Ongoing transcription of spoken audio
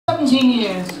17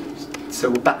 years.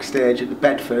 So we're backstage at the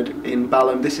Bedford in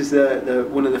Balham. This is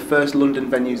one of the first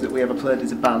London venues that we ever played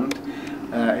as a band.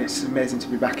 It's amazing to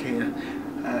be back here.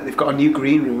 They've got a new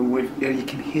green room with you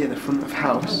can hear the front of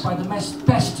house. By the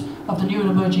best of the new and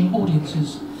emerging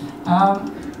audiences.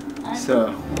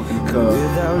 So we're going to go.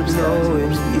 Without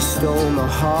knowing, you stole my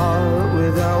heart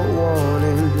without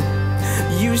warning.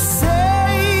 You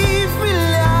save me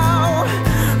now.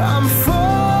 I'm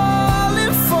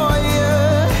falling for you.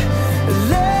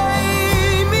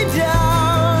 Lay me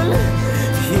down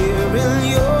here in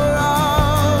your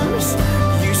arms.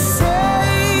 You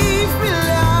save me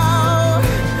now.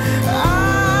 I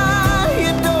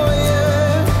adore you.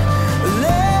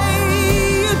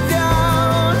 Lay you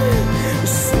down.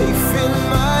 Safe in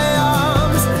my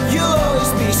arms. You'll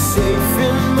always be safe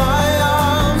in my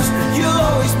arms. You'll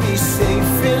always be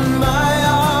safe in my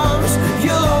arms.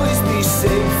 You'll always be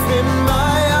safe in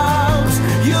my arms.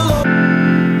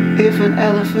 If an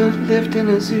elephant lived in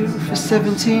a zoo for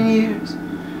 17 years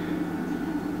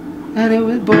and it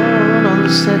was born on the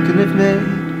 2nd of May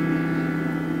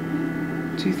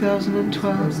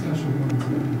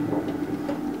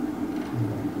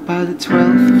 2012, by the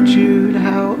 12th of June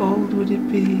how old would it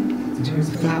be?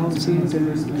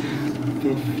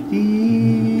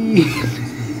 2050.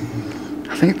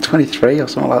 I think 23 or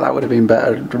something like that would have been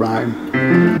better rhyme.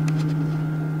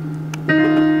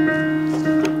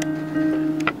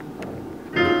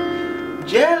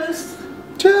 Jealous